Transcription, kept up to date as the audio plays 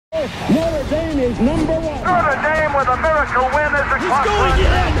Notre Dame is number one. Notre Dame with a miracle win as the clock runs. He's going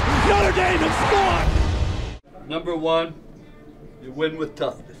in. Notre Dame has scored. Number one, you win with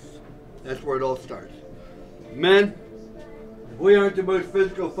toughness. That's where it all starts. Men, if we aren't the most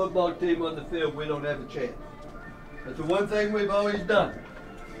physical football team on the field, we don't have a chance. That's the one thing we've always done.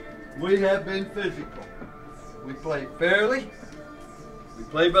 We have been physical. We play fairly, we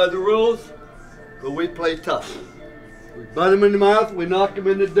play by the rules, but we play tough. We butt them in the mouth, we knock them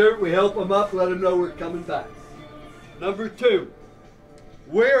in the dirt, we help them up, let them know we're coming back. Number two,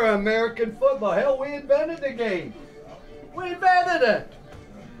 we're American football. Hell, we invented the game. We invented it.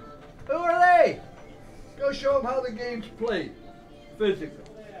 Who are they? Go show them how the game's played. Physical.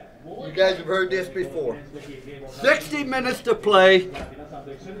 You guys have heard this before. 60 minutes to play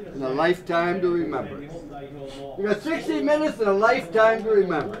and a lifetime to remember. You got 60 minutes and a lifetime to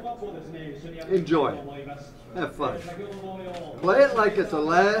remember. Enjoy it. Have fun. Play it like it's the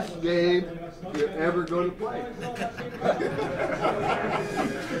last game you're ever going to play.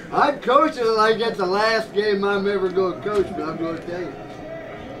 I'm coaching it like it's the last game I'm ever going to coach, but I'm going to tell you.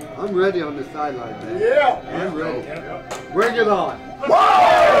 I'm ready on the sideline, man. Yeah. I'm ready. Bring it on.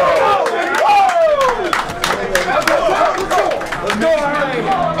 Whoa! Let's go.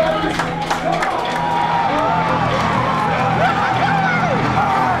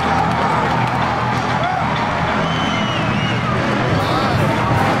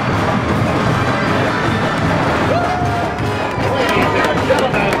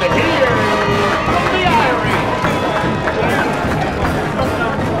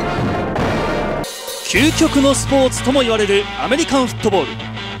究極のスポーツとも言われるアメリカンフットボール。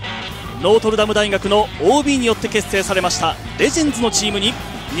ノートルダム大学の OB によって結成されましたレジェンズのチームに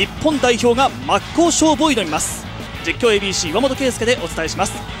日本代表が真っ向勝負を挑みます。実況 ABC 岩本圭介でお伝えしま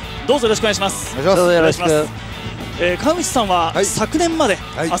す。どうぞよろしくお願いします。よろしく。川口さんは、昨年まで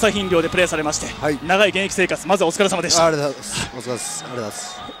朝日飲料でプレーされまして、長い現役生活、まずはお疲れ様でした。ありがとうございます。お疲れ様です。ありがとうございま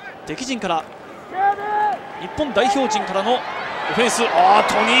す。敵陣から日本代表陣からのオフェンス、トニ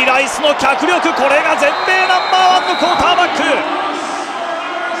ー・ライスの脚力、これが全米ナンバーワンのクォーターバック。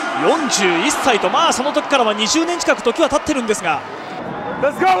41歳と、その時からは20年近く時は経ってるんですが。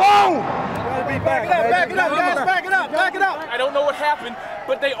Let's go on! Back it up, back it up, guys, back it up, back it up. I don't know what happened,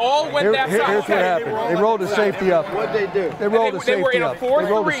 but they all went that side. Here's what happened. They rolled the safety up. What'd they do? They rolled the safety up. They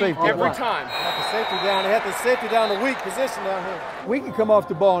rolled the safety every time. Got the safety down. They had the safety down the weak position down here. We can come off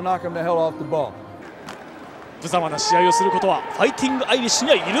the ball and knock them the hell off the ball. 無様な試合をすることはファイティングアイリッシ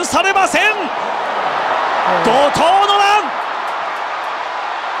ュには許されません。怒涛のラン、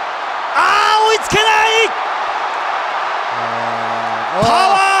追いつけない。パ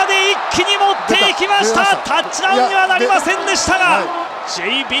ワーで一気に持っていきました。タッチダウンにはなりませんでしたが、ジェ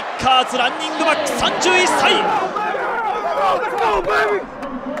イ・ビッカーズランニングバック31歳。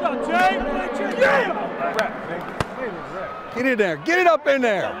Get in there. Get it up in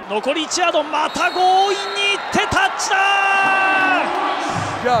there. 残り1ヤード、また強引にいってタッチだ。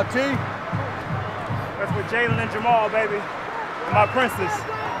Good job, T. That's with Jalen and Jamal, baby. And my princess.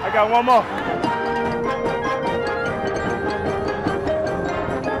 I got one more.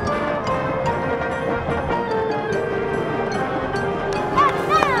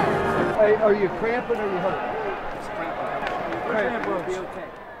 Hey, are you cramping or are you hurt?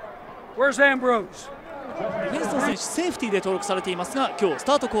 Where's Ambrose? ディフェンスの選手、セーフティーで登録されていますが、今日ス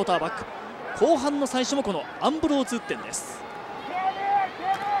タートクォーターバック、後半の最初もこのアンブローズ・ウッテンです。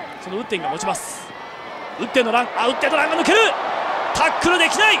そのウッテンが持ちます。ウッテンのラン、ウッテンのランが抜ける。タックルで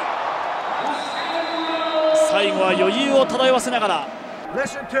きない。最後は余裕を漂わせながら。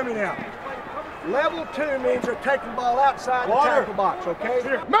 Listen to me now. Level 2 means you're taking ball outside the tackle box, okay?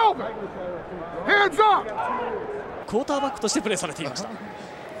 Melvin, hands up. クォーターバックとしてプレーされていました。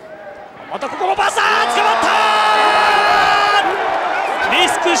またここもパス、捕まった。リ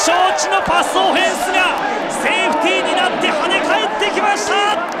スク承知のパスオフェンスがセーフティーになって跳ね返ってきまし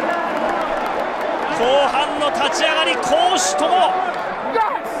た。後半の立ち上がり、攻守とも。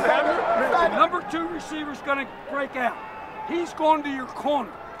Number 2 receiver's going to break out. He's going to your corner.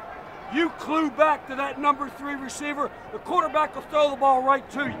 You clue back to that number 3 receiver. The quarterback will throw the ball right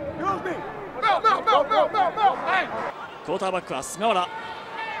to you. Use me. Mel. Hey. クォーターバックは菅原。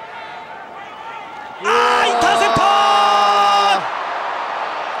インターセプト。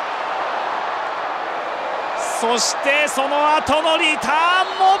そしてその後のリター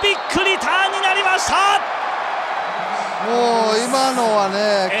ンもビッグリターンになりました。もう今のは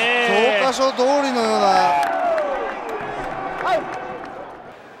ね、教科書通りのような。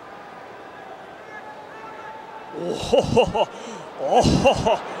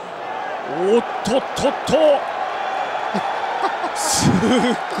おっとっとっとす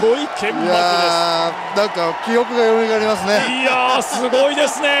ごい剣幕です。いやー、なんか記憶が蘇りますね。いやー、すごいで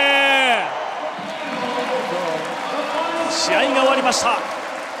すね。試合が終わりました。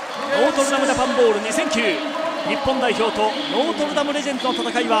ノートルダムジャパンボール2009、日本代表とノートルダムレジェンズの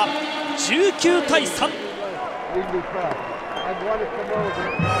戦いは19対3。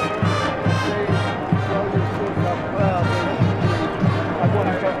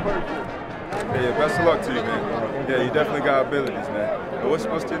Yeah, best of luck to you, man. Yeah, you definitely got abilities, man. What's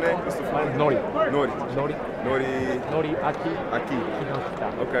your name? What's the full name? Nori. Nori. Aki.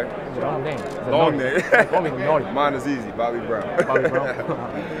 Okay. Long name. Long name. Call me Nori. Mine is easy. Bobby Brown. Bobby Brown.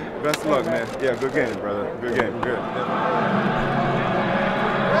 Best of luck, man. Yeah, good game, brother. Good game. Good.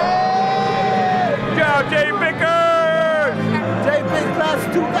 Good job, Jay Vickers! Jay Big class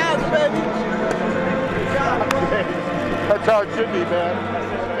 2000, baby. That's how it should be, man.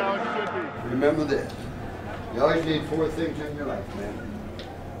 That's how it should be. Remember this. You always need 4 things in your life, man.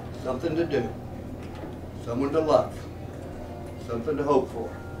 Something to do, someone to love, something to hope for,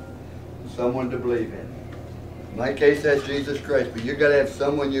 and someone to believe in. In my case, that's Jesus Christ, but you got to have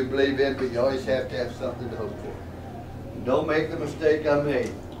someone you believe in, but you always have to have something to hope for. And don't make the mistake I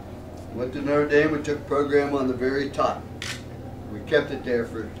made. Went to Notre Dame, we took a program on the very top. We kept it there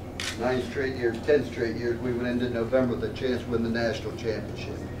for 9 straight years, 10 straight years. We went into November with a chance to win the national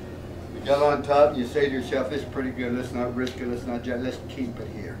championship. You got on top and you say to yourself, it's pretty good, let's not risk it, let's keep it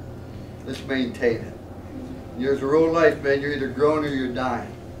here. Let's maintain it. There's a rule of life, man, you're either growing or you're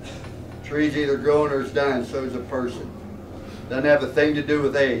dying. A tree's either growing or it's dying, so is a person. Doesn't have a thing to do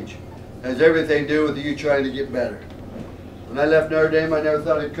with age. Has everything to do with you trying to get better. When I left Notre Dame, I never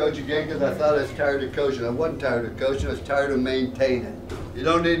thought I'd coach again because I thought I was tired of coaching. I wasn't tired of coaching, I was tired of maintaining. You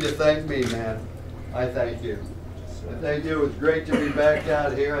don't need to thank me, man. I thank you. I thank you. It was great to be back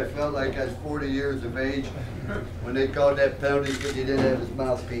out here. I felt like I was 40 years of age when they called that penalty because he didn't have his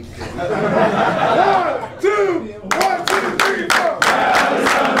mouthpiece. 1, 2, 3,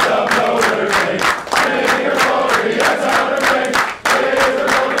 4.